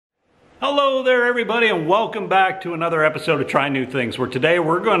Hello there everybody, and welcome back to another episode of Try New Things, where today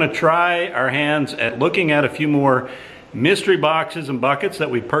we're going to try our hands at looking at a few more mystery boxes and buckets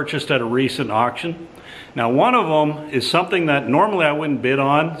that we purchased at a recent auction. Now one of them is something that normally I wouldn't bid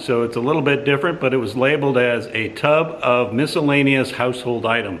on, so it's a little bit different, but it was labeled as a tub of miscellaneous household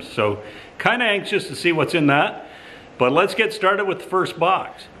items. So kind of anxious to see what's in that, but let's get started with the first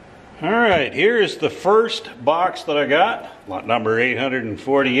box. All right, here is the first box that I got, lot number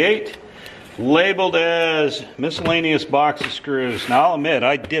 848. Labeled as miscellaneous box of screws. Now I'll admit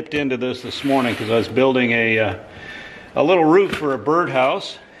I dipped into this morning because I was building a little roof for a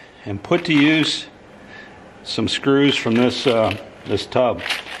birdhouse and put to use some screws from this this tub.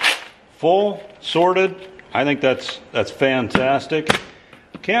 Full, sorted. I think that's fantastic.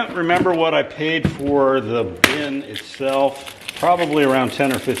 Can't remember what I paid for the bin itself. Probably around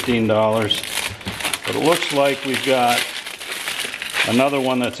 $10 or $15. But it looks like we've got another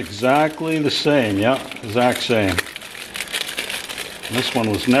one that's exactly the same. Yeah, exact same. And this one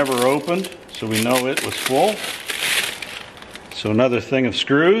was never opened, so we know it was full. So another thing of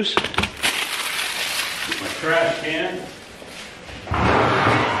screws. My trash can.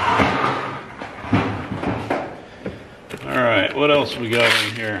 Alright, what else we got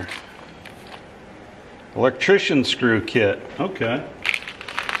in here? Electrician screw kit. Okay.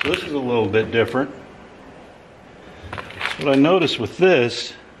 So this is a little bit different. What I noticed with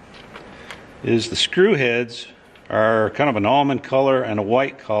this is the screw heads are kind of an almond color and a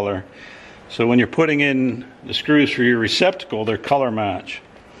white color. So when you're putting in the screws for your receptacle, they're color match.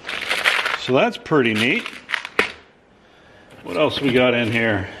 So that's pretty neat. What else we got in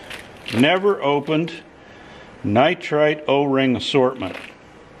here? Never opened nitrite O-ring assortment.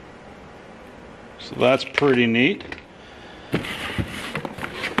 So that's pretty neat.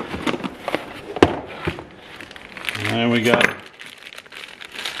 And we got a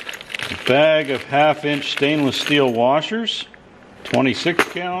bag of half-inch stainless steel washers, 26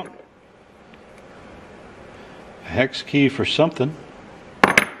 count, a hex key for something.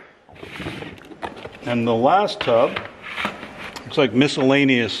 And the last tub looks like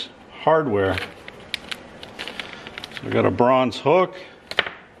miscellaneous hardware. So we got a bronze hook,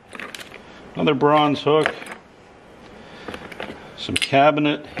 another bronze hook, some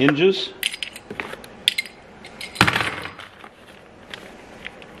cabinet hinges.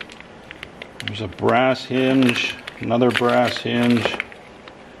 There's a brass hinge, another brass hinge,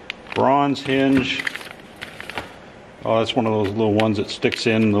 bronze hinge. Oh, that's one of those little ones that sticks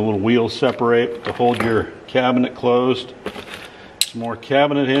in, the little wheels separate to hold your cabinet closed. Some more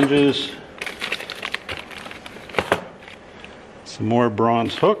cabinet hinges. Some more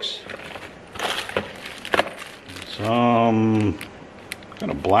bronze hooks. Some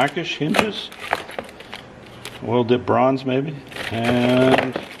kind of blackish hinges. Oil dip bronze maybe.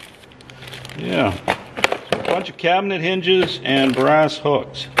 And yeah, so a bunch of cabinet hinges and brass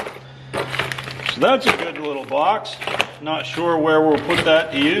hooks. So that's a good little box. Not sure where we'll put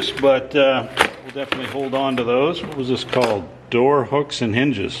that to use, but we'll definitely hold on to those. What was this called? Door hooks and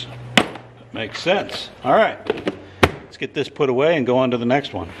hinges. That makes sense. All right, let's get this put away and go on to the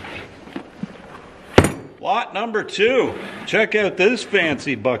next one. Lot number 2. Check out this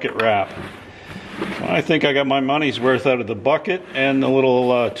fancy bucket wrap. I think I got my money's worth out of the bucket and the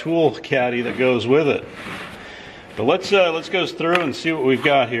little tool caddy that goes with it. But let's go through and see what we've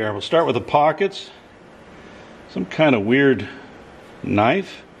got here. We'll start with the pockets. Some kind of weird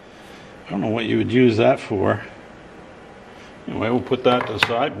knife. I don't know what you would use that for. Anyway, we'll put that to the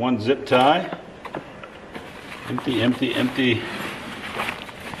side. One zip tie. Empty, empty, empty.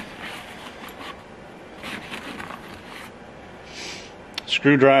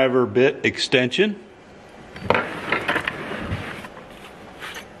 Screwdriver bit extension.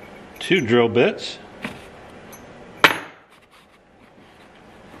 2 drill bits.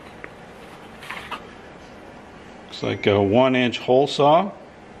 Looks like a 1-inch hole saw.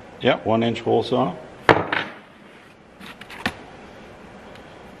 Yep, 1-inch hole saw.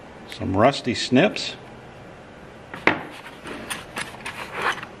 Some rusty snips.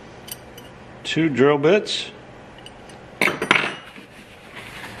 2 drill bits.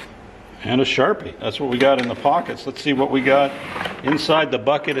 And a Sharpie. That's what we got in the pockets. Let's see what we got inside the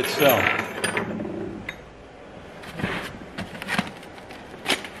bucket itself.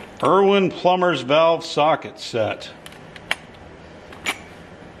 Irwin plumber's valve socket set.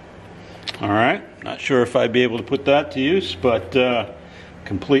 Alright, not sure if I'd be able to put that to use, but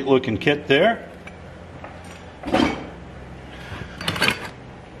complete looking kit there.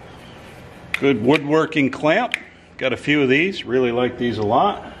 Good woodworking clamp. Got a few of these, really like these a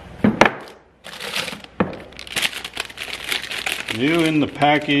lot. New in the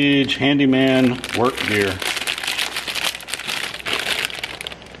package, handyman work gear.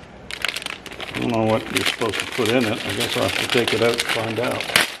 I don't know what you're supposed to put in it. I guess I'll have to take it out to find out.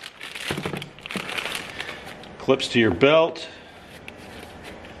 Clips to your belt.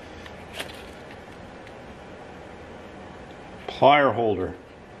 Plier holder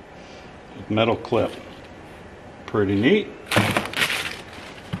with metal clip. Pretty neat.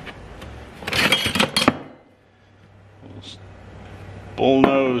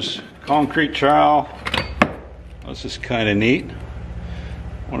 Bullnose concrete trowel. This is kind of neat.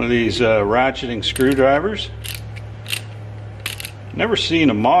 One of these ratcheting screwdrivers. Never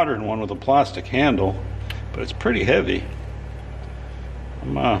seen a modern one with a plastic handle, but it's pretty heavy.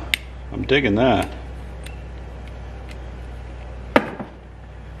 I'm digging that.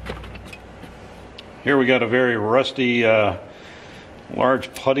 Here we got a very rusty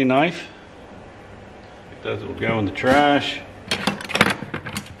large putty knife. That will go in the trash.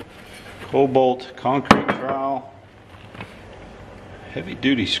 Cobalt concrete trowel. Heavy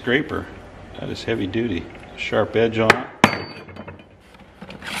duty scraper. That is heavy duty. Sharp edge on it.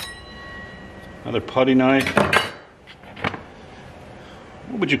 Another putty knife.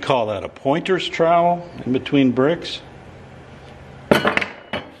 What would you call that? A pointer's trowel in between bricks?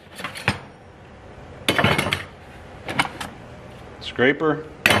 Scraper.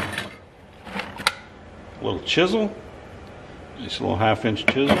 A little chisel. Nice little 1/2-inch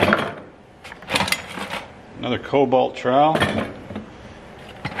chisel. Another cobalt trowel.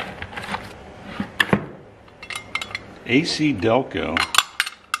 AC Delco.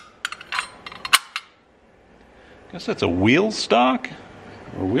 Guess that's a wheel stock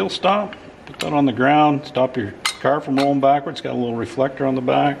or wheel stop. Put that on the ground, stop your car from rolling backwards. Got a little reflector on the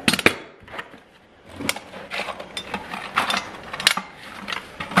back.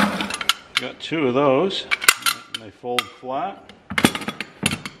 Got 2 of those. And they fold flat.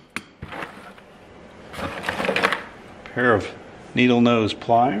 Pair of needle nose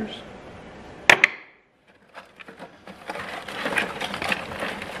pliers.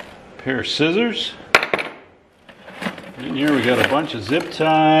 Pair of scissors. In here we got a bunch of zip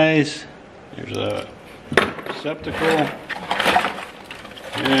ties. There's a receptacle.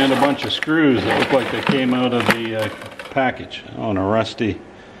 And a bunch of screws that look like they came out of the package. Oh, and a rusty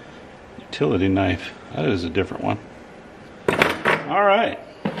utility knife. That is a different one. Alright.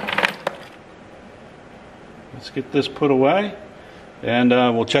 Let's get this put away, and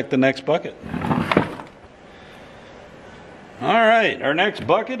we'll check the next bucket. All right, our next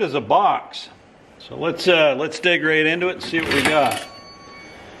bucket is a box. So let's dig right into it and see what we got.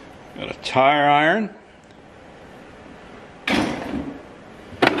 Got a tire iron,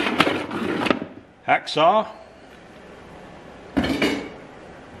 hacksaw,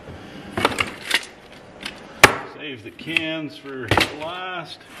 save the cans for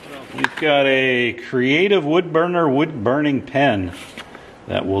last. We've got a creative wood burner wood burning pen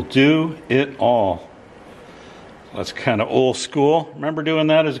that will do it all. That's kind of old school. Remember doing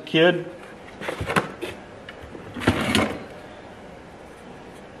that as a kid?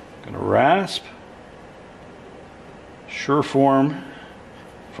 Got a rasp, Sureform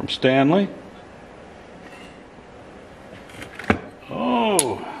from Stanley.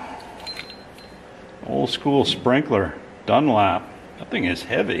 Oh, old school sprinkler, Dunlap. That thing is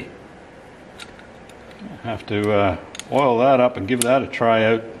heavy. I have to oil that up and give that a try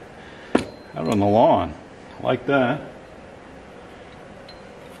out on the lawn. Like that.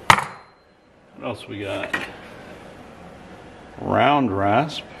 What else we got? Round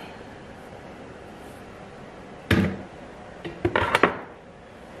rasp.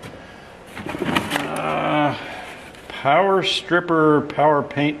 Power stripper, power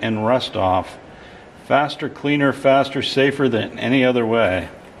paint and rust off. Faster, cleaner, faster, safer than any other way.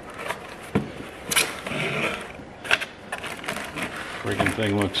 Friggin'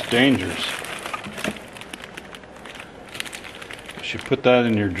 thing looks dangerous. You put that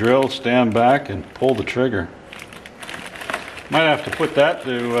in your drill, stand back, and pull the trigger. Might have to put that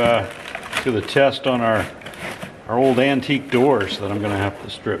to the test on our old antique doors that I'm going to have to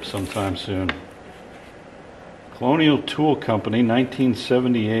strip sometime soon. Colonial Tool Company,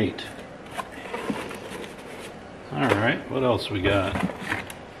 1978. All right, what else we got? Is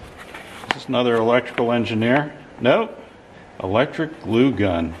this another electrical engineer? Nope. Electric glue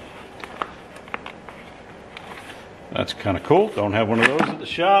gun. That's kind of cool. Don't have one of those at the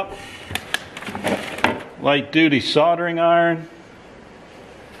shop. Light duty soldering iron.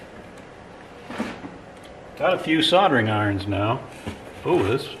 Got a few soldering irons now. Oh,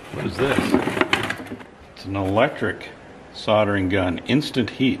 what is this? It's an electric soldering gun. Instant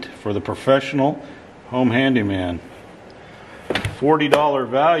heat for the professional home handyman. $40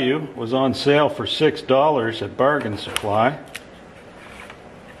 value was on sale for $6 at Bargain Supply.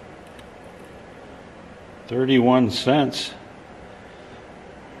 31 cents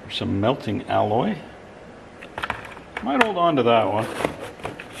for some melting alloy. Might hold on to that one.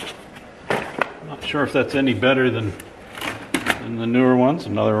 Not sure if that's any better than the newer ones.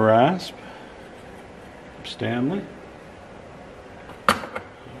 Another rasp. Stanley.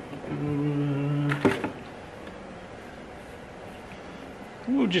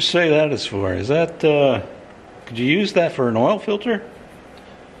 What would you say that is for? Is that, could you use that for an oil filter?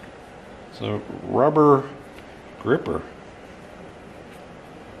 It's a rubber gripper.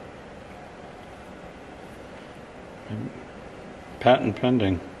 Patent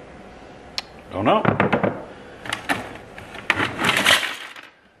pending. Don't know.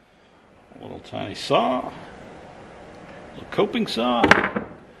 A little tiny saw. A little coping saw.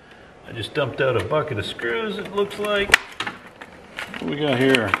 I just dumped out a bucket of screws, it looks like. What do we got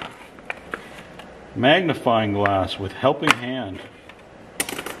here? Magnifying glass with helping hand.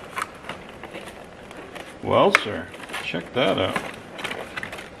 Well, sir, check that out.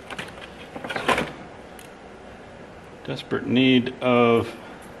 Desperate need of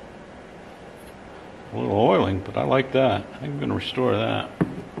a little oiling, but I like that. I think I'm going to restore that.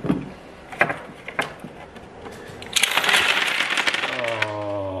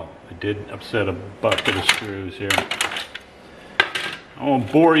 Oh, I did upset a bucket of screws here. I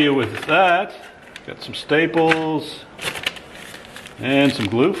won't bore you with that. Got some staples and some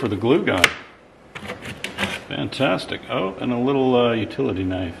glue for the glue gun. Fantastic. Oh, and a little utility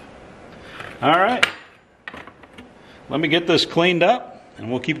knife. All right. Let me get this cleaned up and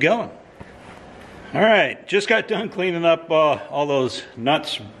we'll keep going. All right, just got done cleaning up all those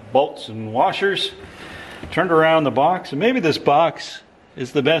nuts, bolts, and washers. Turned around the box, and maybe this box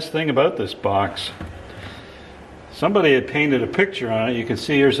is the best thing about this box. Somebody had painted a picture on it. You can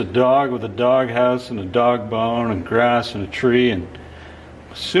see here's a dog with a dog house and a dog bone and grass and a tree, and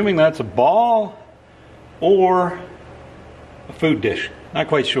assuming that's a ball or a food dish. Not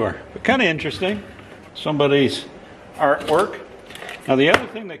quite sure, but kind of interesting. Somebody's artwork. Now the other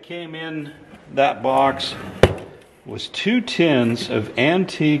thing that came in that box was 2 tins of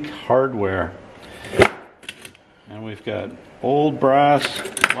antique hardware. And we've got old brass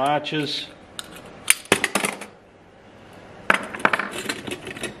latches. I'm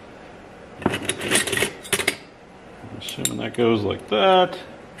assuming that goes like that.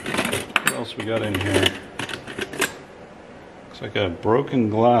 What else we got in here? Looks like a broken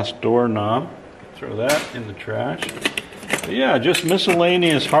glass doorknob. Throw that in the trash. But yeah, just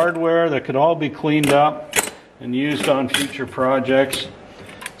miscellaneous hardware that could all be cleaned up and used on future projects.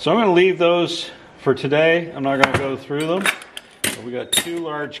 So I'm going to leave those for today. I'm not going to go through them. But we got 2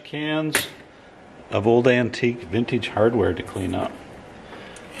 large cans of old antique vintage hardware to clean up.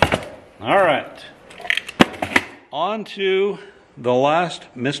 All right. On to the last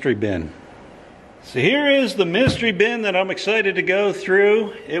mystery bin. So here is the mystery bin that I'm excited to go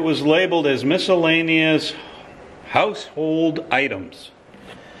through. It was labeled as miscellaneous household items.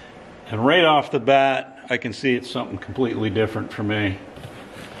 And right off the bat, I can see it's something completely different for me.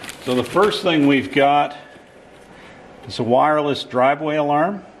 So the first thing we've got is a wireless driveway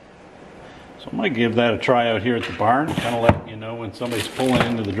alarm. So I might give that a try out here at the barn, kind of let you know when somebody's pulling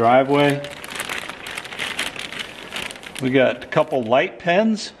into the driveway. We got a couple light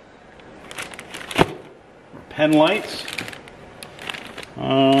pens. Pen lights.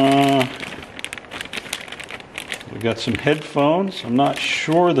 We got some headphones. I'm not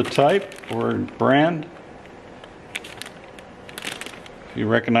sure the type or brand. If you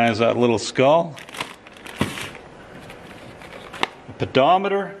recognize that little skull. A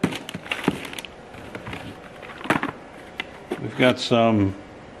pedometer. We've got some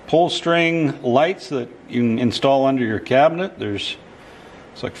pull string lights that you can install under your cabinet. There's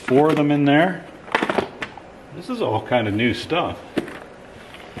like 4 of them in there. This is all kind of new stuff.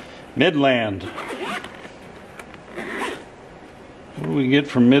 Midland. What do we get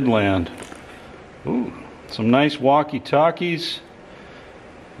from Midland? Ooh, some nice walkie-talkies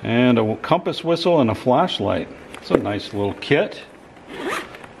and a compass whistle and a flashlight. It's a nice little kit.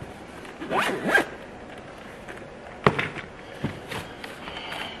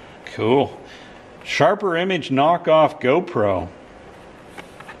 Cool. Sharper Image knockoff GoPro.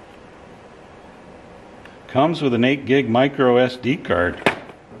 Comes with an 8 gig micro SD card.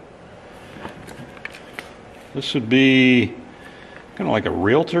 This would be kind of like a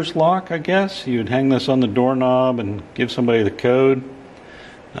realtor's lock, I guess. You'd hang this on the doorknob and give somebody the code.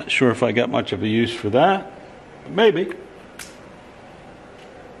 Not sure if I got much of a use for that, but maybe.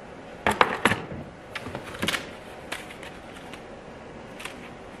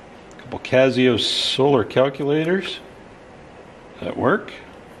 Couple Casio solar calculators that work.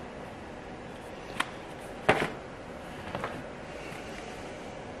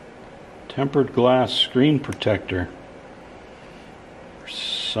 Tempered glass screen protector for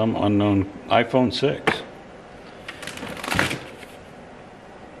some unknown iPhone 6.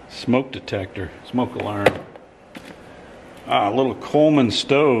 Smoke detector, smoke alarm. A little Coleman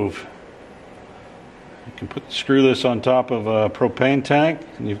stove. You can screw this on top of a propane tank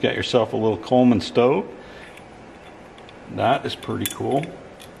and you've got yourself a little Coleman stove. That is pretty cool.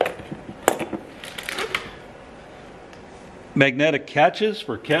 Magnetic catches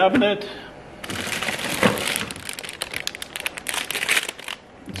for cabinet.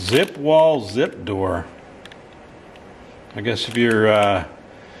 Zip wall zip door. I guess if you're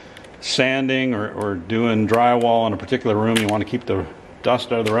sanding or doing drywall in a particular room, you want to keep the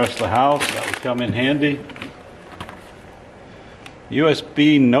dust out of the rest of the house, that would come in handy.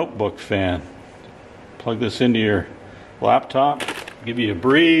 USB notebook fan. Plug this into your laptop, give you a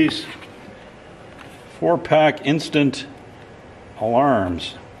breeze. 4-pack instant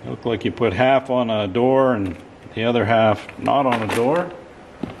alarms. Look like you put half on a door and the other half not on a door.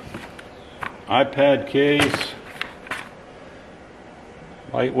 iPad case.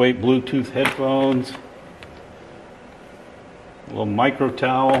 Lightweight Bluetooth headphones. A little micro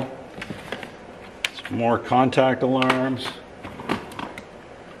towel. Some more contact alarms.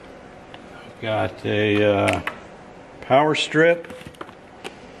 Got a power strip.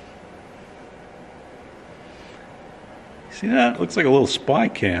 See that? Looks like a little spy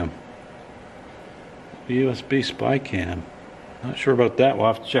cam. USB spy cam. Not sure about that. We'll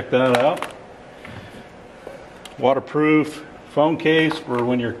have to check that out. Waterproof phone case for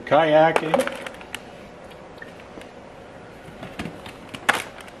when you're kayaking.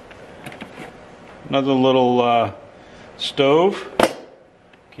 Another little stove.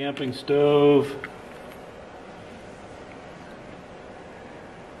 Camping stove.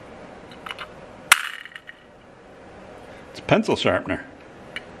 It's a pencil sharpener.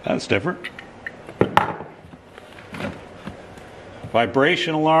 That's different.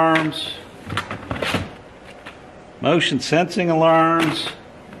 Vibration alarms. Motion sensing alarms.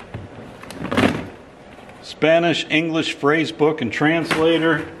 Spanish English phrase book and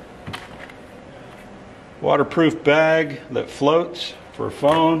translator. Waterproof bag that floats for a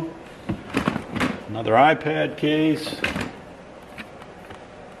phone. Another iPad case.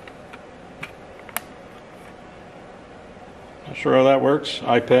 Not sure how that works.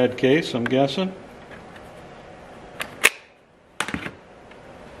 iPad case, I'm guessing.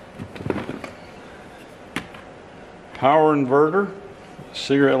 Power inverter.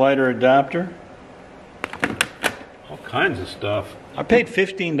 Cigarette lighter adapter. All kinds of stuff. I paid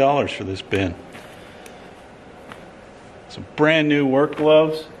 $15 for this bin. Some brand new work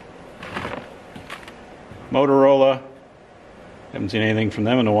gloves. Motorola. Haven't seen anything from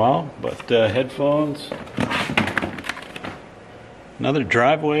them in a while, but headphones. Another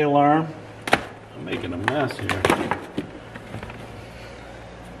driveway alarm. I'm making a mess here.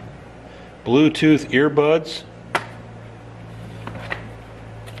 Bluetooth earbuds.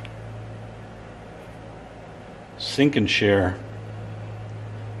 Sync and share.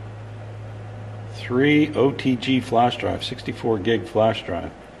 3 OTG flash drive, 64 gig flash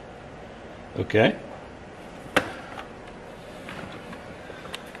drive. Okay.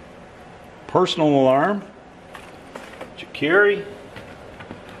 Personal alarm. What you carry.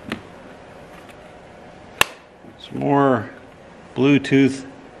 Some more Bluetooth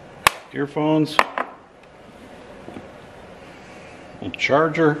earphones. Little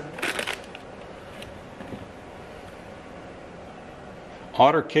charger.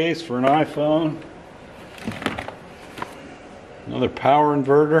 Otter case for an iPhone. Another power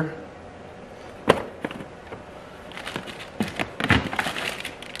inverter.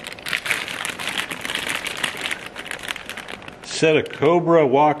 Set of Cobra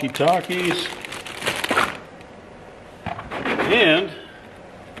walkie-talkies. And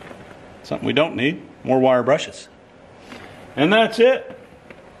something we don't need, more wire brushes. And that's it.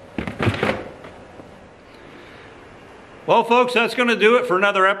 Well, folks, that's going to do it for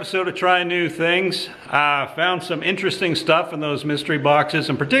another episode of Try New Things. Found some interesting stuff in those mystery boxes,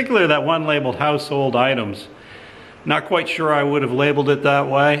 in particular that one labeled household items. Not quite sure I would have labeled it that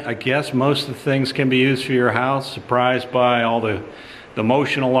way. I guess most of the things can be used for your house. Surprised by all the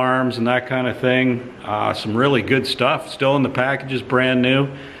motion alarms and that kind of thing. Some really good stuff. Still in the packages, brand new.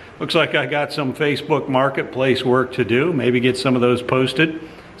 Looks like I got some Facebook Marketplace work to do. Maybe get some of those posted.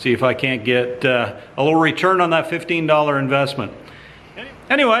 See if I can't get a little return on that $15 investment.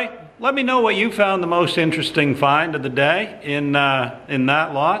 Anyway, let me know what you found the most interesting find of the day in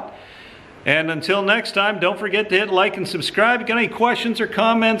that lot. And until next time, don't forget to hit like and subscribe. If you got any questions or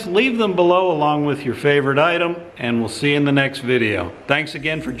comments, leave them below along with your favorite item, and we'll see you in the next video. Thanks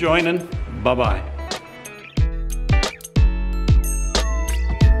again for joining. Bye-bye.